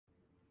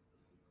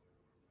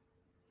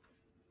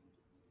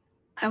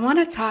I want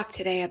to talk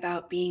today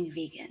about being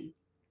vegan,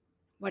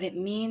 what it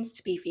means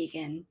to be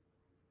vegan,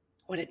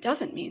 what it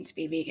doesn't mean to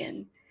be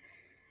vegan.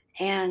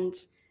 And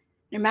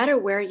no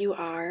matter where you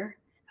are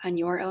on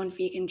your own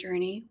vegan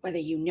journey, whether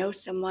you know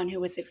someone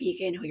who is a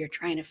vegan, who you're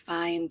trying to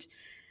find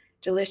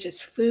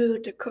delicious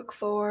food to cook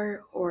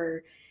for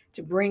or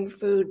to bring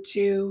food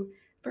to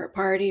for a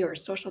party or a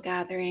social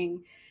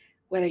gathering,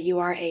 whether you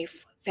are a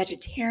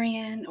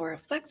vegetarian or a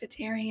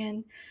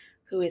flexitarian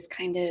who is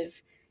kind of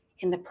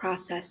in the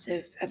process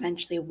of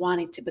eventually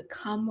wanting to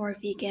become more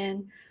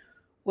vegan,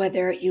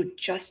 whether you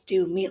just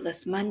do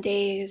meatless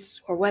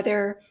Mondays or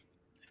whether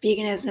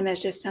veganism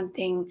is just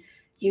something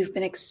you've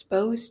been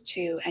exposed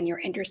to and you're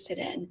interested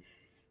in,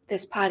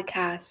 this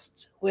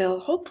podcast will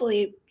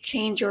hopefully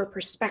change your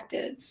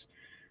perspectives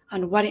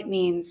on what it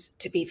means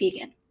to be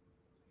vegan.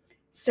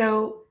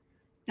 So,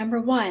 number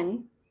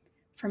one,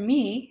 for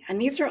me, and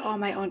these are all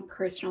my own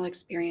personal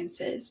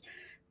experiences,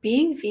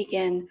 being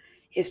vegan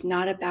is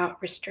not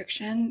about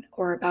restriction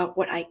or about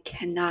what I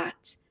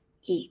cannot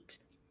eat.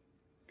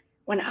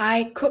 When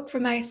I cook for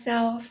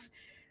myself,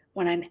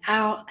 when I'm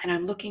out and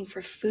I'm looking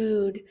for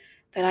food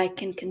that I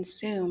can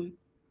consume,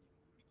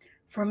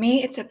 for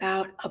me, it's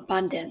about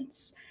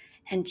abundance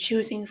and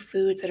choosing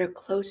foods that are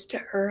close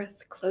to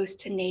earth, close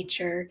to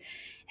nature,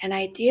 and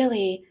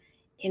ideally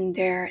in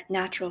their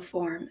natural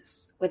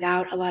forms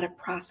without a lot of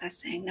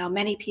processing. Now,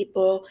 many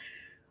people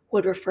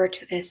would refer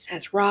to this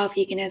as raw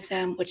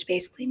veganism, which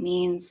basically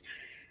means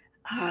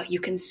you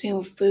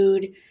consume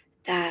food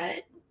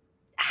that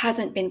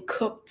hasn't been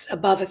cooked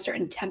above a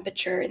certain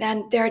temperature.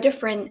 Then there are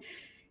different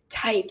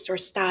types or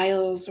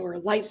styles or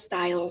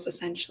lifestyles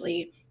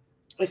essentially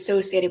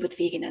associated with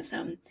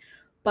veganism.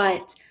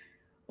 But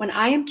when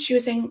I am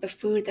choosing the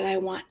food that I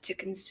want to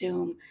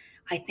consume,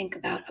 I think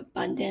about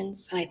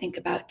abundance and I think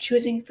about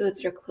choosing foods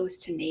that are close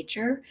to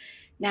nature.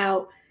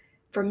 Now,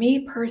 for me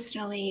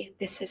personally,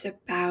 this is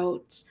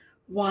about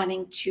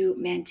wanting to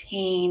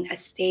maintain a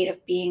state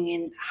of being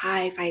in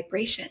high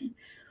vibration,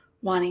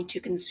 wanting to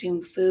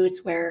consume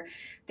foods where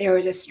there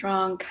is a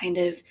strong kind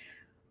of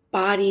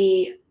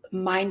body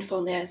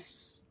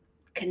mindfulness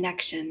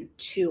connection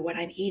to what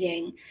I'm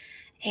eating.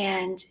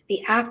 And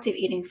the act of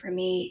eating for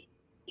me,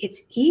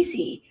 it's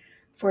easy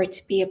for it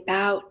to be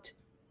about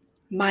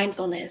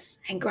mindfulness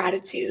and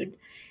gratitude.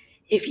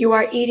 If you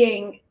are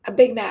eating a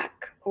Big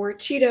Mac or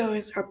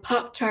Cheetos or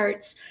Pop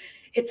Tarts,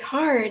 it's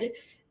hard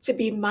to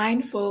be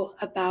mindful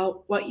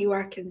about what you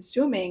are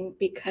consuming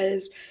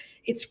because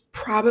it's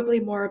probably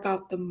more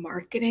about the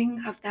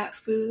marketing of that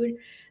food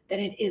than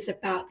it is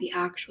about the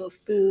actual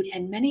food.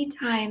 And many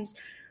times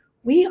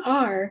we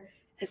are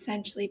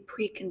essentially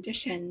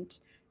preconditioned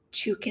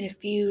to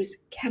confuse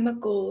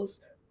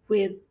chemicals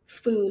with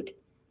food.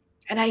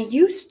 And I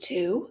used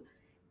to,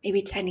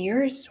 maybe 10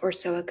 years or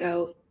so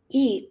ago,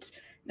 eat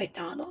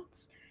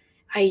McDonald's.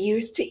 I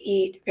used to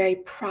eat very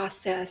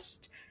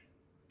processed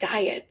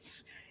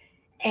diets.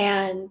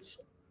 And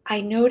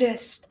I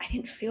noticed I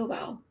didn't feel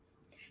well.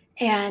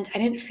 And I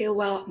didn't feel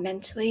well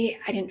mentally.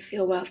 I didn't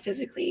feel well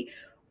physically.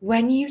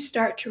 When you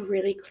start to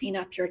really clean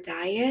up your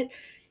diet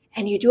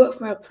and you do it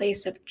from a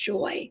place of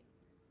joy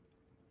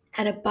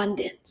and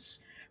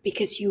abundance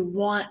because you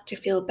want to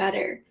feel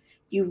better,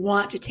 you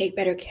want to take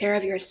better care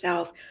of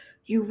yourself,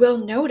 you will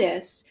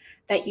notice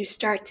that you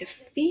start to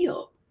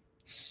feel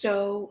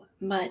so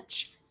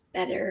much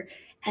better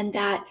and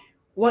that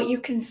what you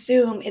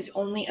consume is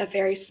only a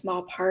very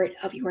small part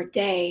of your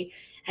day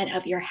and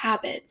of your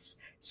habits.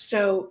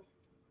 So,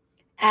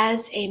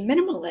 as a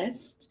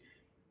minimalist,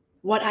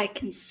 what I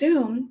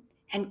consume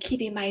and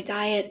keeping my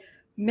diet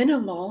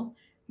minimal,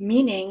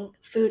 meaning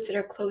foods that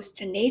are close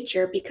to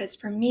nature, because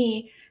for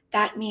me,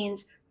 that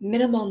means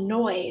minimal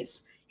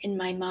noise in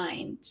my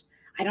mind.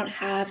 I don't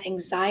have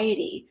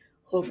anxiety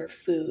over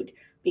food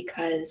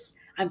because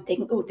I'm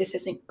thinking, oh, this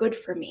isn't good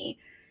for me.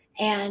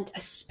 And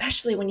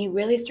especially when you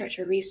really start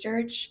to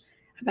research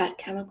about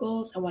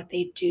chemicals and what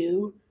they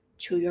do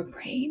to your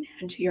brain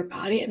and to your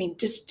body. I mean,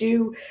 just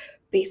do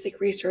basic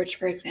research,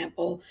 for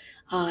example,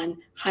 on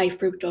high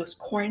fructose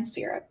corn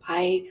syrup.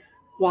 I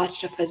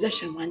watched a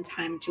physician one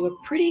time do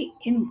a pretty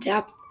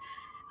in-depth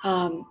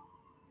um,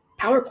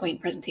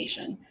 PowerPoint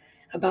presentation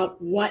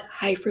about what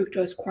high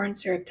fructose corn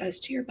syrup does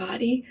to your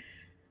body.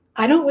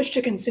 I don't wish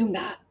to consume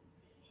that.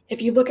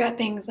 If you look at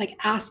things like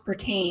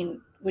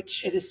aspartame,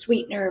 which is a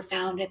sweetener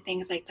found in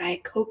things like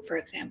Diet Coke, for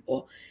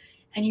example,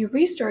 and you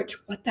research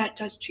what that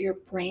does to your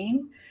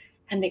brain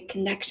and the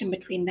connection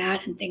between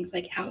that and things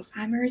like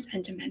Alzheimer's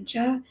and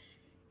dementia,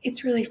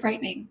 it's really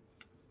frightening.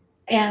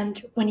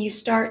 And when you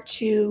start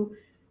to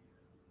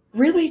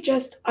really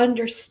just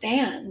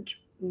understand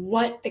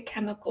what the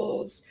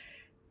chemicals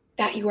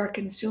that you are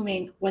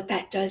consuming, what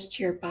that does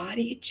to your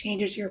body, it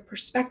changes your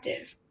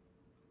perspective.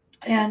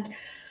 And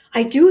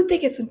I do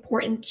think it's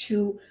important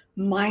to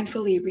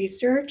mindfully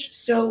research.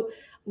 So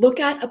look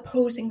at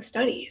opposing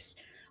studies.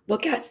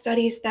 Look at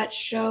studies that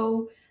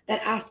show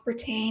that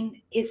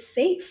aspartame is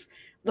safe.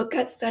 Look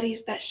at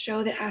studies that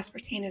show that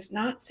aspartame is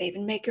not safe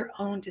and make your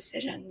own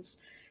decisions.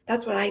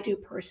 That's what I do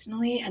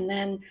personally. And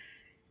then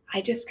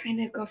I just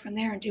kind of go from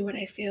there and do what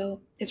I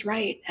feel is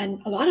right.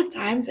 And a lot of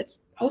times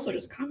it's also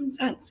just common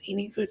sense,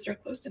 eating foods that are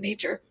close to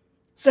nature.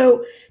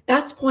 So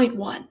that's point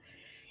one,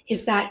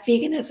 is that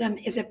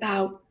veganism is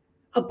about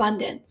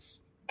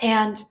abundance.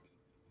 And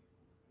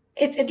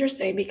it's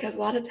interesting because a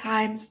lot of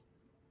times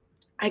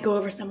I go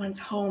over someone's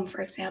home,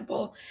 for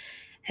example,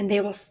 and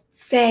they will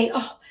say,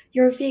 "Oh,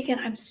 you're a vegan.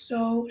 I'm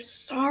so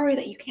sorry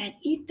that you can't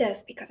eat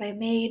this because I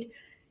made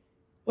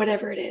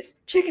whatever it is,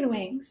 chicken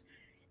wings."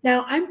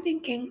 Now I'm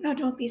thinking, no,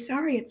 don't be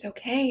sorry. It's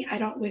okay. I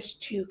don't wish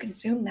to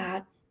consume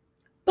that.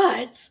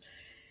 But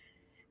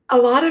a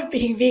lot of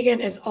being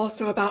vegan is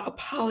also about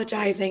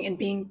apologizing and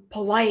being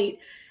polite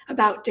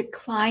about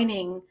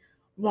declining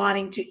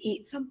wanting to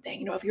eat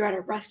something. If you're at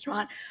a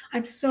restaurant,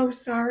 I'm so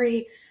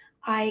sorry,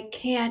 I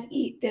can't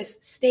eat this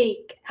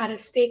steak at a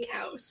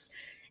steakhouse.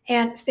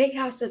 And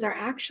steakhouses are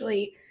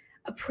actually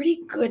a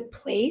pretty good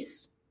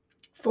place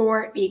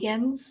for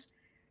vegans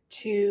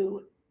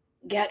to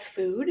get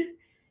food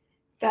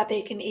that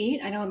they can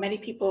eat. I know many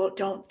people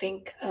don't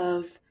think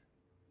of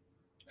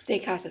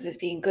steakhouses as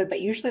being good,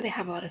 but usually they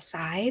have a lot of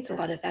sides, a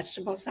lot of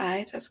vegetable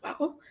sides as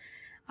well.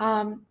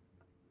 Um,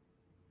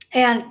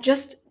 and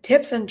just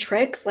tips and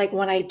tricks, like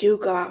when I do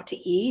go out to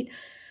eat,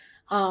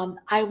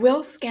 I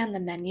will scan the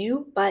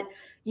menu, but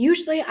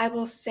usually I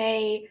will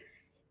say,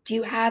 "Do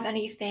you have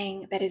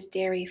anything that is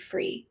dairy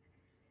free?"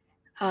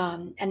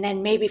 And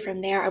then maybe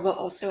from there, I will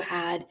also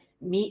add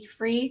meat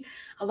free.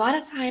 A lot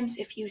of times,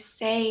 if you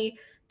say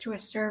to a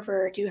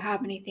server, "Do you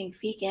have anything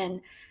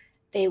vegan?"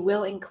 they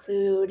will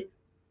include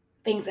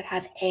things that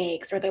have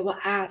eggs, or they will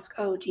ask,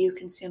 "Oh, do you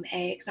consume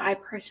eggs?" Now, I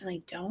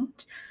personally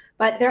don't,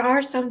 but there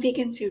are some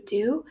vegans who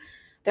do.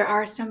 There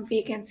are some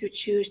vegans who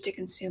choose to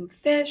consume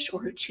fish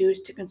or who choose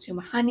to consume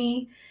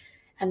honey.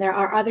 And there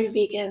are other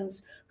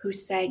vegans who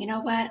say, "You know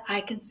what?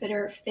 I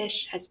consider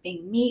fish as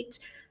being meat,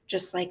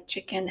 just like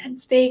chicken and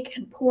steak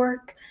and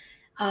pork."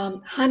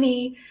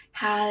 Honey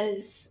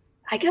has,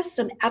 I guess,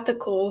 some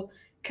ethical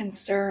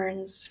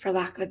concerns, for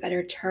lack of a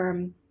better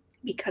term,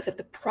 because of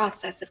the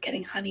process of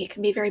getting honey. It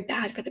can be very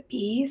bad for the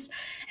bees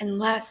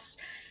unless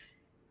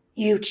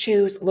you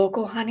choose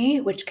local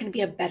honey, which can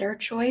be a better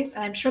choice.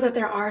 And I'm sure that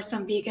there are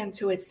some vegans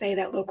who would say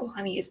that local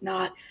honey is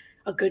not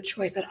a good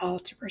choice at all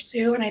to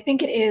pursue. And I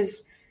think it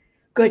is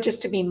good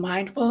just to be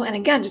mindful and,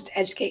 again, just to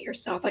educate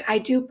yourself. Like, I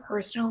do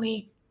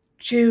personally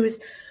choose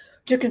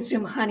to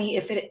consume honey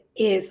if it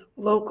is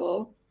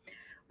local,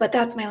 but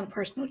that's my own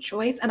personal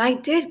choice. And I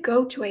did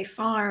go to a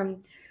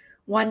farm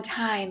one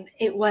time.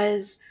 It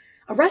was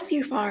a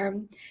rescue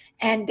farm,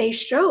 and they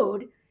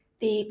showed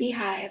the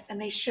beehives and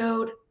they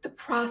showed the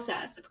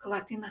process of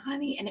collecting the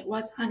honey. And it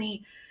was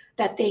honey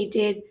that they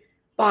did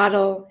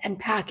bottle and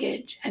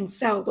package and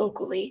sell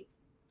locally.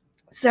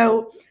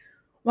 So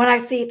when I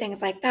see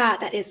things like that,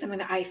 that is something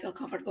that I feel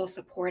comfortable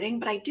supporting,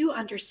 but I do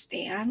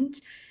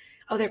understand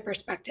other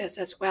perspectives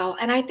as well.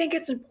 And I think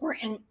it's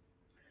important.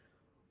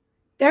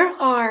 There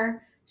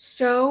are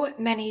so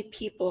many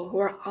people who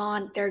are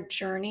on their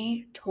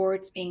journey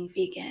towards being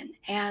vegan.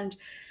 And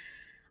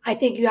I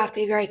think you have to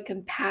be very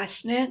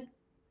compassionate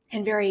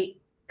and very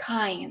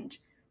kind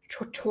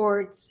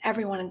towards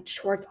everyone and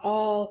towards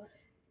all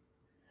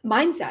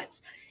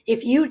mindsets.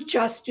 If you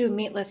just do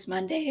meatless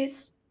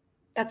Mondays,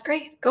 that's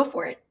great. Go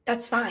for it.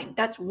 That's fine.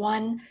 That's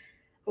one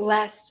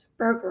less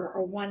burger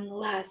or one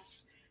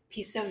less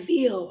piece of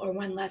veal or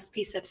one less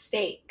piece of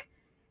steak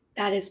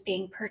that is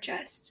being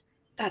purchased.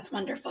 That's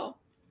wonderful.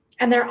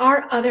 And there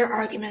are other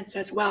arguments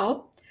as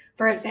well.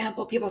 For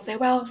example, people say,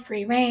 "Well,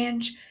 free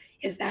range,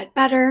 is that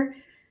better?"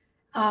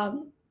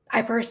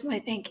 I personally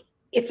think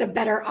it's a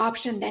better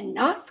option than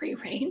not free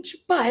range,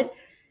 but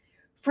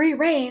free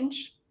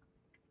range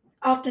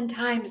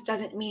oftentimes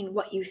doesn't mean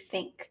what you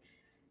think.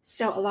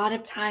 So a lot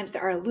of times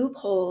there are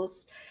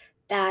loopholes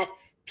that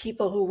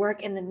people who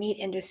work in the meat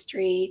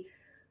industry,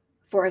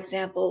 for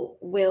example,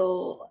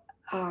 will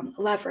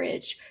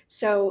leverage.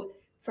 So,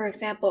 for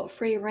example,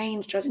 free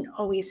range doesn't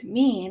always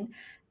mean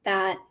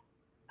that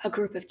a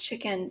group of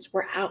chickens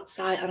were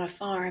outside on a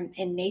farm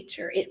in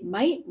nature. It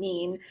might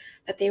mean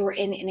that they were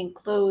in an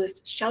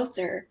enclosed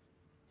shelter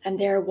and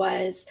there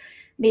was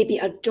maybe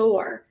a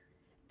door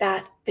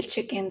that the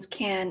chickens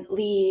can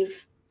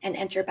leave and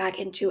enter back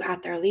into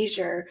at their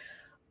leisure.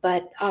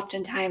 But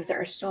oftentimes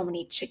there are so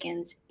many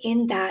chickens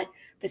in that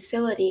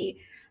facility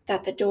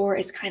that the door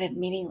is kind of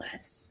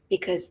meaningless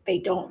because they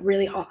don't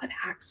really all have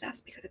access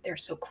because they're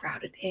so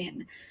crowded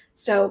in.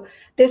 So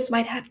this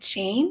might have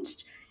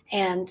changed.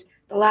 And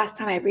the last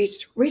time I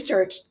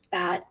researched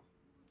that,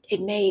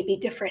 it may be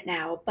different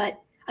now.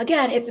 But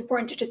again, it's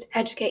important to just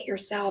educate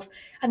yourself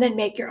and then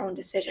make your own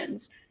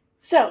decisions.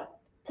 So,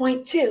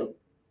 point two,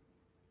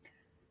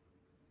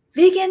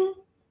 vegan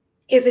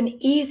is an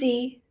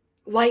easy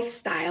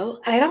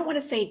lifestyle. And I don't want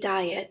to say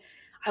diet,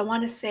 I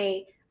want to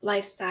say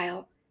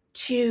lifestyle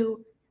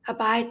to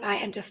abide by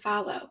and to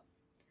follow.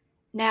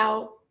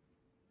 Now,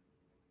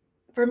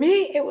 for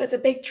me, it was a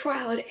big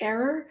trial and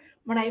error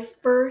when I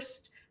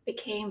first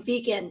became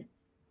vegan.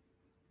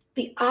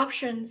 The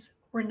options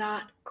were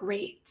not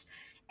great.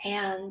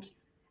 And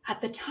At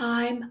the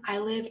time I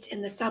lived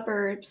in the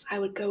suburbs, I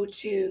would go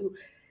to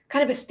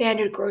kind of a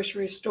standard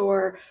grocery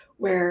store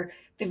where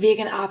the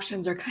vegan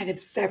options are kind of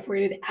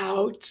separated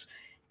out,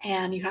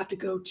 and you have to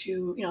go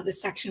to, the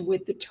section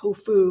with the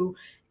tofu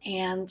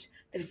and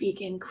the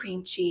vegan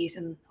cream cheese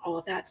and all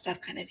of that stuff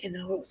kind of in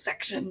a little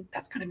section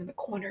that's kind of in the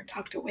corner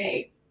tucked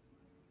away.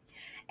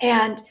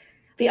 And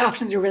the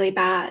options were really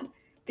bad.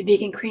 The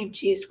vegan cream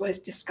cheese was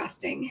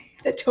disgusting.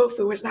 The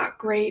tofu was not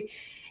great.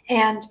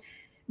 And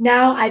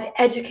now I've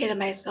educated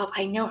myself.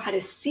 I know how to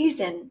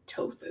season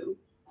tofu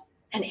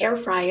and air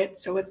fry it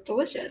so it's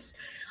delicious.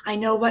 I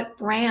know what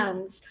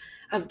brands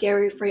of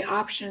dairy-free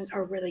options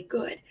are really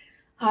good.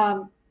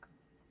 Um,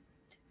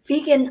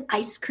 Vegan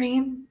ice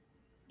cream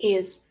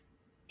is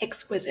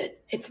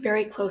exquisite. It's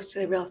very close to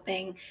the real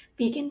thing.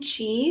 Vegan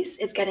cheese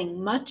is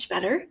getting much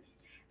better.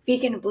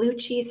 Vegan blue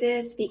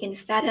cheeses, vegan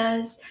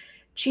fetas,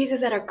 cheeses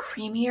that are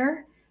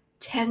creamier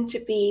tend to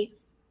be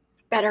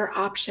better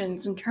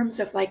options in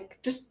terms of like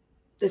just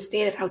the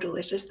state of how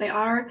delicious they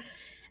are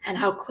and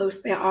how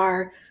close they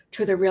are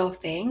to the real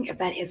thing, if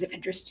that is of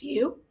interest to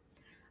you.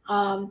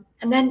 And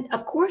then,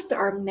 of course, there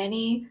are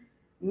many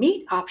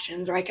meat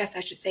options, or I guess I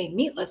should say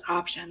meatless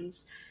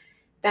options,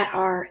 that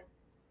are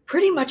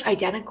pretty much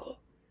identical.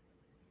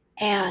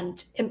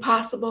 And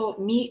Impossible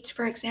Meat,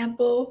 for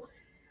example,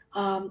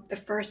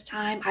 the first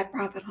time I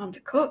brought that home to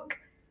cook,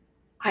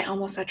 I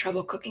almost had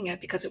trouble cooking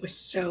it because it was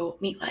so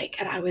meat-like.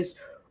 And I was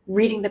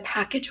reading the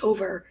package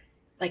over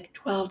like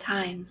 12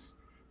 times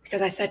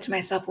because I said to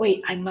myself,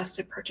 wait, I must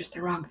have purchased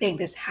the wrong thing.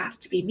 This has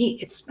to be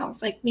meat. It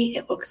smells like meat.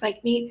 It looks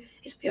like meat.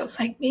 It feels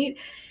like meat.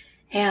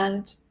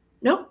 And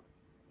no,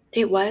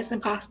 it was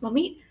Impossible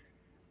Meat.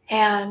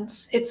 And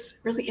it's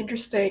really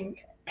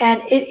interesting.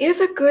 And it is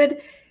a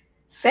good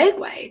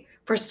segue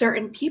for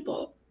certain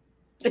people.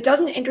 It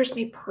doesn't interest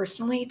me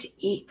personally to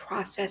eat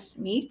processed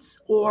meats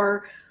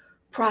or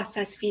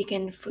processed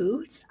vegan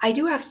foods. I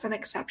do have some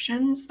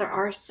exceptions. There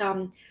are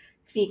some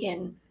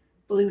vegan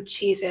blue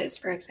cheeses,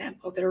 for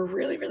example, that are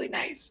really, really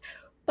nice.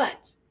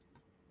 But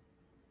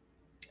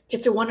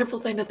it's a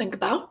wonderful thing to think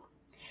about.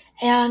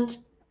 And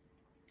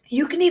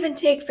you can even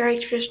take very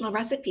traditional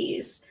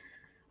recipes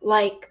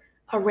like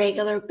a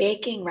regular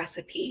baking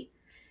recipe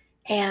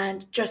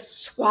and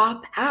just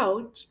swap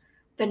out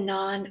the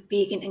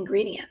non-vegan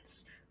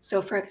ingredients.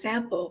 So for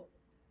example,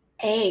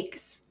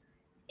 eggs,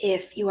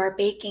 if you are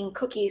baking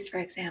cookies, for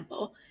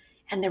example,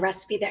 and the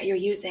recipe that you're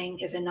using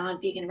is a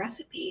non-vegan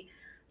recipe,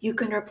 you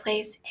can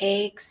replace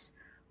eggs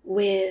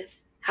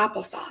with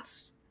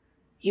applesauce.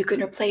 You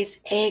can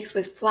replace eggs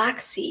with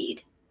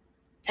flaxseed.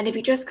 And if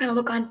you just kind of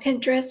look on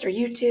Pinterest or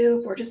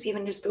YouTube or just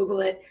even just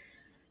Google it,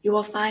 you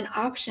will find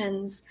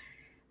options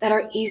that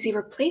are easy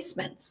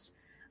replacements.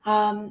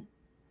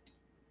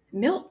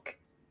 Milk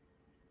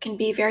can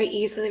be very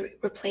easily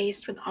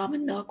replaced with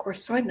almond milk or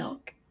soy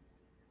milk.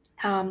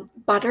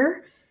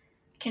 Butter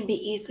can be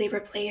easily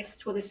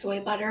replaced with a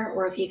soy butter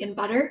or a vegan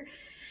butter.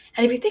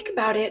 And if you think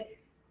about it,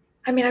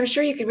 I mean, I'm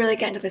sure you could really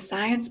get into the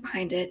science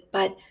behind it,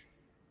 but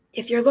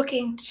if you're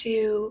looking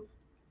to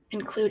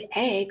include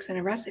eggs in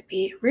a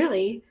recipe,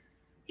 really,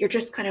 you're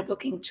just kind of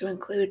looking to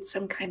include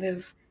some kind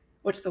of,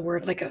 what's the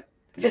word, like a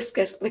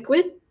viscous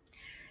liquid.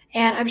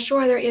 And I'm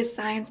sure there is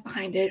science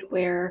behind it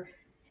where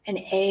an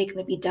egg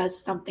maybe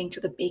does something to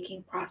the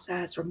baking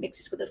process or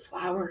mixes with the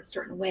flour in a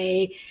certain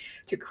way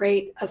to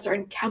create a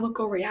certain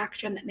chemical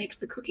reaction that makes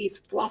the cookies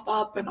fluff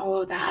up and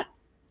all of that.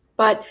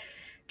 But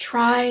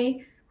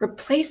try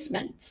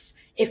replacements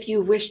if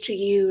you wish to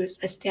use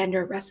a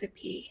standard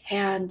recipe.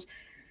 And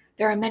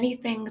there are many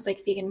things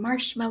like vegan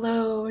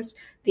marshmallows,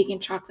 vegan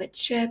chocolate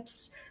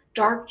chips.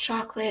 Dark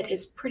chocolate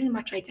is pretty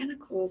much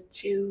identical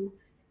to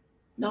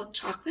milk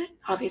chocolate.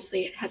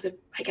 Obviously, it has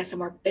a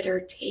more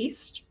bitter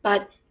taste,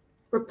 but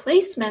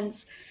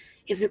replacements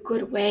is a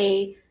good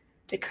way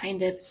to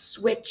kind of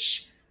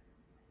switch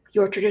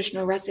your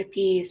traditional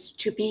recipes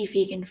to be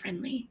vegan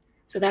friendly.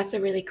 So that's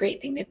a really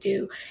great thing to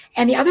do.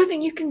 And the other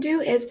thing you can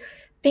do is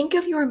think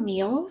of your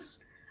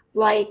meals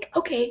like,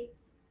 okay,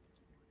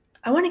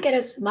 I want to get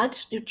as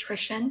much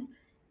nutrition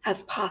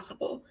as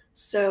possible.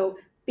 So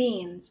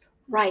beans,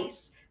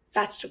 rice,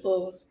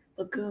 vegetables,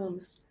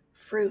 legumes,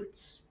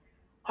 fruits,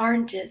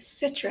 oranges,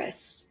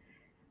 citrus,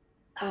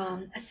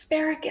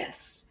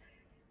 asparagus,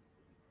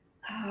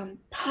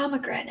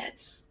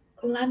 pomegranates,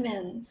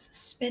 lemons,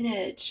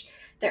 spinach.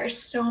 There are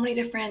so many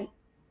different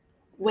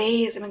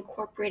ways of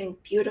incorporating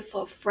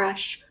beautiful,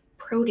 fresh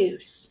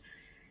produce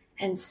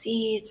and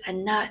seeds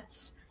and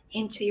nuts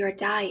into your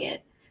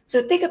diet.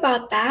 So think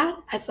about that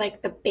as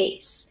like the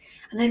base.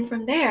 And then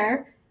from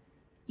there,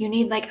 you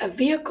need like a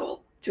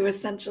vehicle to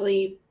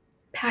essentially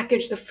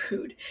package the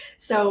food.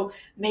 So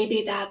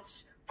maybe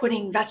that's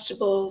putting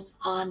vegetables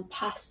on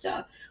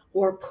pasta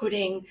or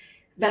putting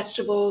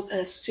vegetables in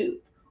a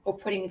soup or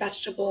putting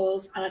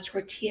vegetables on a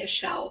tortilla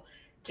shell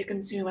to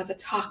consume as a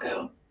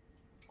taco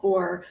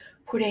or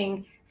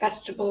putting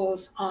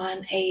vegetables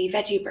on a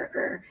veggie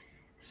burger.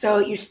 So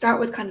you start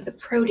with kind of the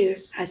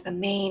produce as the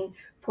main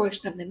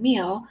portion of the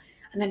meal,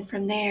 and then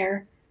from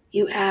there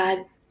you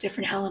add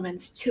different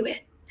elements to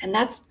it. And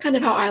that's kind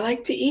of how I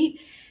like to eat.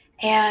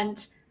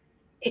 And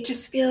it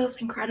just feels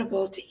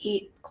incredible to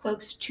eat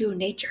close to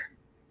nature.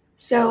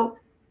 So,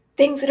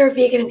 things that are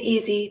vegan and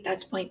easy,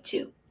 that's point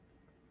two.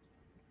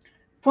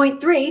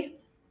 Point three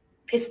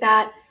is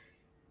that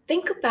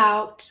think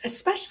about,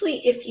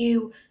 especially if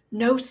you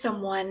know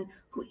someone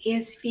who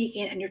is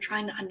vegan and you're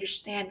trying to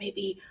understand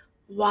maybe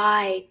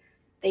why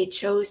they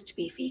chose to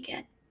be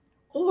vegan,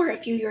 or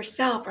if you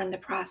yourself are in the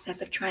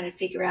process of trying to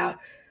figure out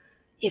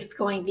if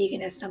going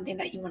vegan is something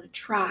that you want to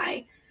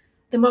try.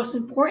 The most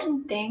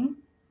important thing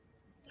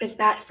is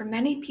that for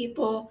many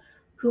people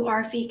who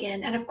are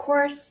vegan, and of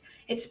course,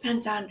 it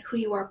depends on who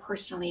you are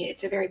personally,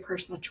 it's a very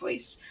personal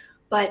choice,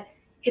 but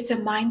it's a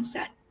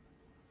mindset.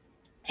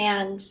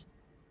 And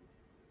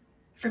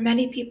for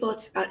many people,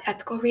 it's about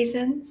ethical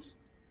reasons.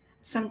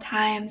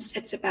 Sometimes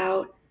it's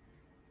about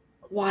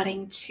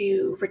wanting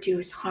to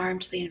reduce harm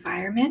to the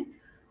environment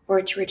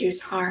or to reduce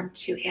harm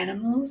to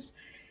animals.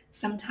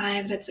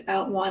 Sometimes it's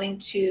about wanting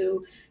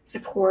to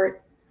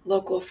support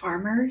local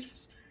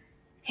farmers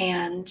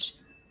and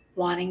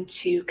wanting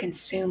to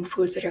consume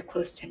foods that are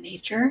close to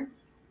nature.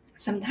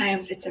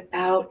 Sometimes it's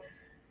about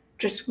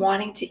just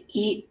wanting to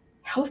eat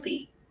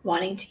healthy,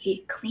 wanting to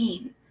eat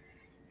clean.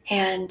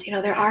 And,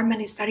 there are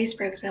many studies,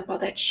 for example,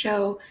 that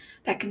show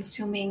that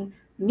consuming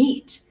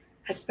meat,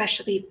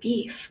 especially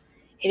beef,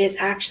 it is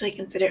actually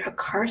considered a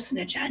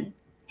carcinogen.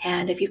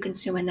 And if you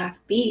consume enough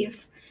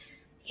beef,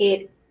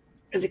 it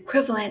is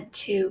equivalent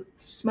to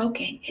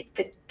smoking,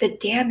 the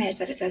damage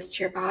that it does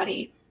to your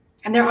body.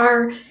 And there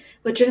are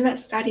legitimate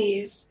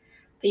studies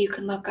that you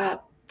can look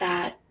up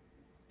that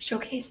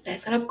showcase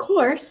this. And of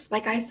course,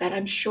 like I said,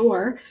 I'm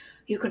sure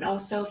you can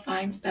also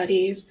find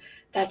studies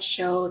that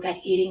show that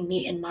eating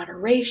meat in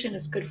moderation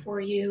is good for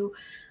you.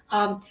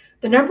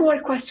 The number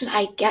one question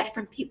I get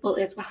from people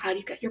is, well, how do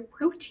you get your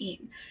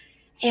protein?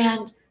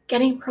 And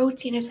getting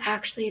protein is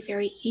actually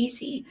very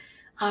easy.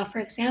 For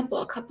example,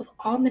 a cup of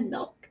almond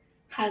milk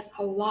has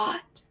a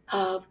lot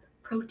of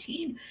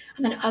protein.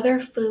 And then other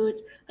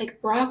foods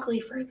like broccoli,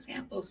 for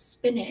example,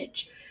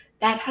 spinach,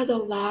 that has a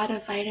lot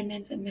of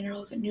vitamins and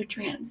minerals and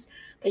nutrients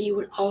that you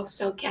would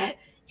also get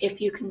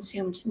if you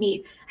consumed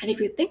meat. And if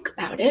you think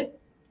about it,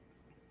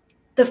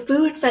 the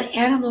foods that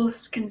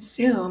animals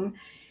consume,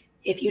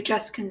 if you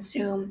just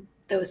consume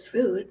those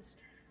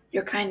foods,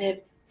 you're kind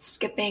of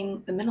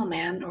skipping the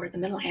middleman or the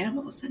middle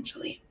animal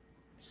essentially.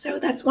 So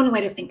that's one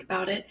way to think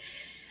about it.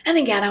 And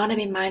again, I want to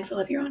be mindful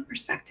of your own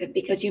perspective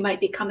because you might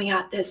be coming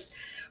at this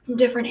from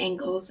different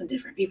angles and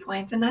different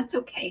viewpoints, and that's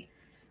okay.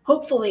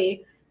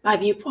 Hopefully, my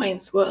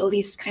viewpoints will at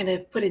least kind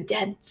of put a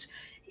dent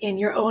in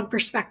your own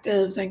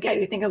perspectives and get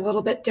you to think a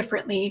little bit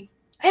differently.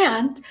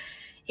 And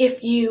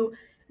if you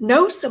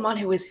know someone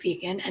who is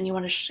vegan and you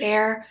want to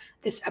share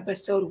this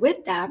episode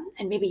with them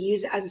and maybe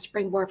use it as a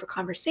springboard for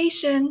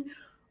conversation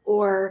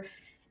or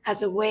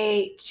as a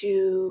way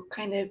to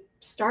kind of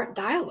start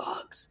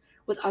dialogues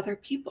with other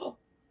people,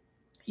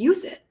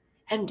 use it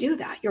and do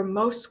that. You're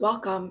most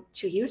welcome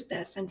to use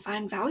this and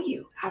find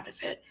value out of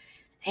it.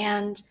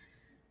 And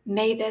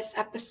may this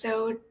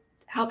episode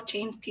help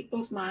change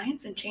people's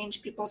minds and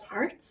change people's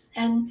hearts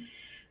and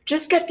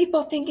just get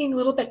people thinking a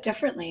little bit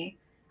differently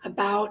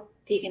about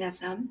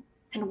veganism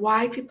and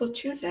why people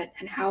choose it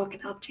and how it can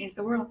help change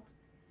the world.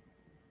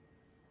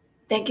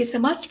 Thank you so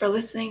much for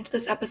listening to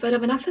this episode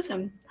of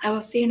Enoughism. I will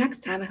see you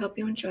next time. I hope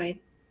you enjoyed.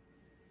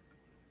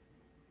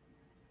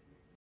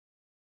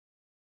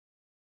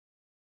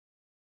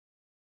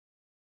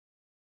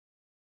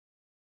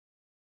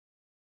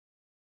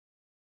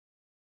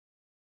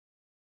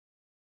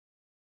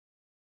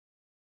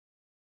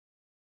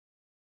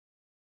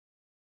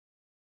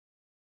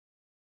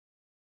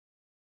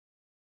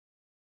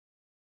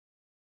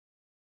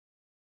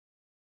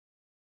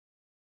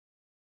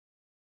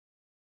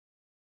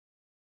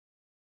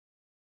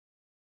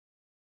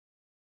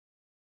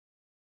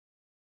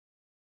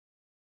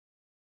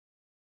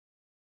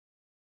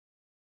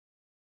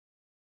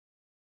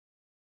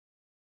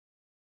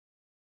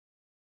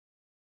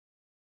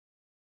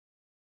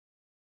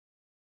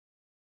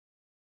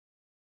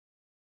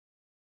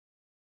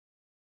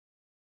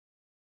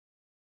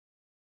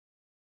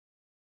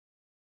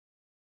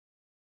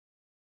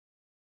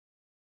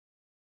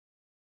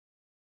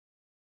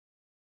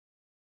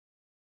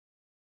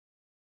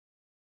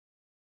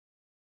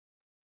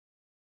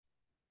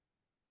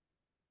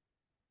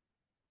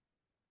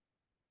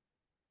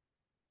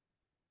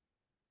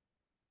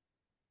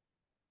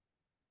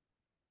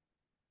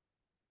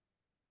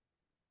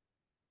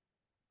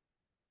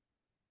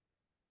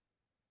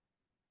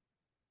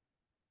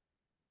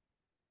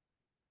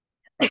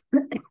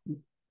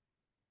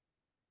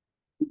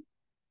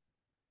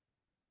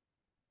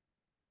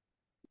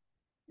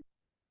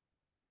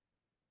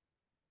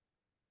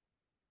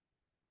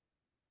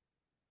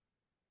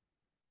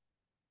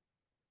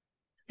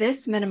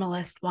 This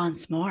minimalist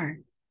wants more.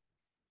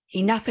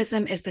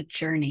 Enoughism is the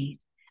journey,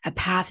 a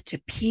path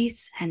to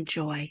peace and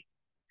joy.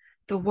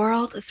 The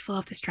world is full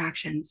of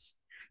distractions.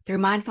 Through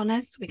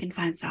mindfulness, we can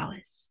find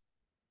solace.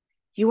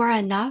 You are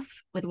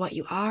enough with what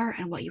you are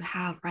and what you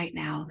have right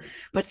now,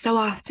 but so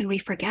often we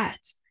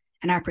forget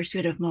in our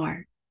pursuit of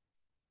more.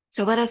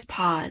 So let us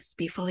pause,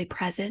 be fully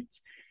present,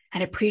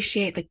 and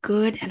appreciate the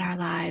good in our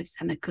lives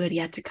and the good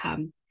yet to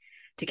come.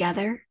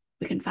 Together,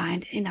 we can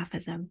find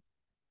enoughism.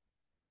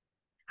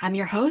 I'm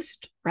your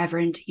host,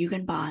 Reverend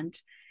Yugen Bond,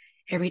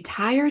 a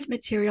retired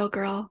material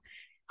girl,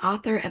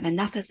 author of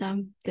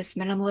Enoughism, This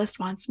Minimalist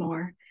Wants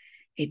More,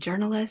 a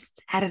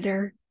journalist,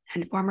 editor,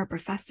 and former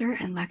professor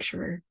and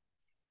lecturer.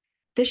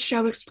 This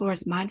show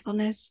explores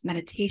mindfulness,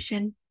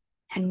 meditation,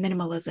 and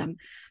minimalism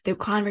through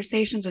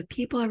conversations with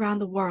people around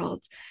the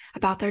world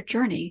about their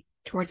journey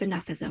towards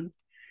enoughism.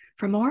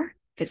 For more,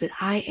 visit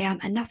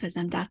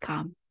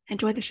IamEnoughism.com.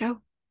 Enjoy the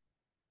show.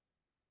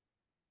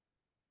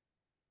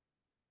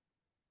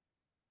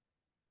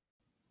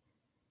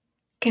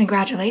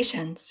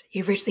 Congratulations,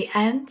 you've reached the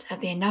end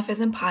of the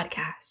Enoughism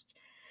podcast.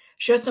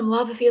 Show some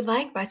love if you'd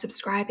like by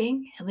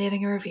subscribing and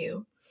leaving a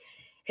review.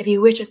 If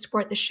you wish to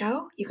support the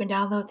show, you can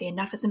download the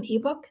Enoughism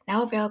ebook,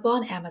 now available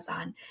on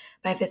Amazon,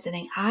 by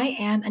visiting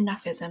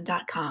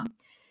IamEnoughism.com.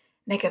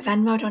 Make a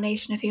Venmo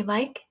donation if you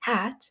like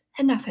at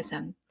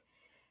Enoughism.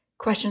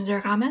 Questions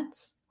or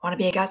comments? Want to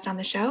be a guest on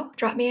the show?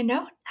 Drop me a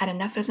note at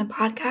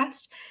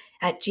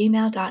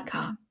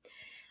enoughismpodcast@gmail.com.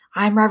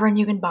 I'm Reverend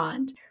Yugen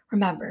Bond.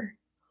 Remember,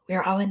 we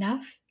are all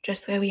enough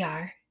just the way we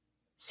are.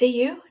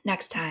 See you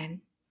next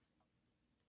time.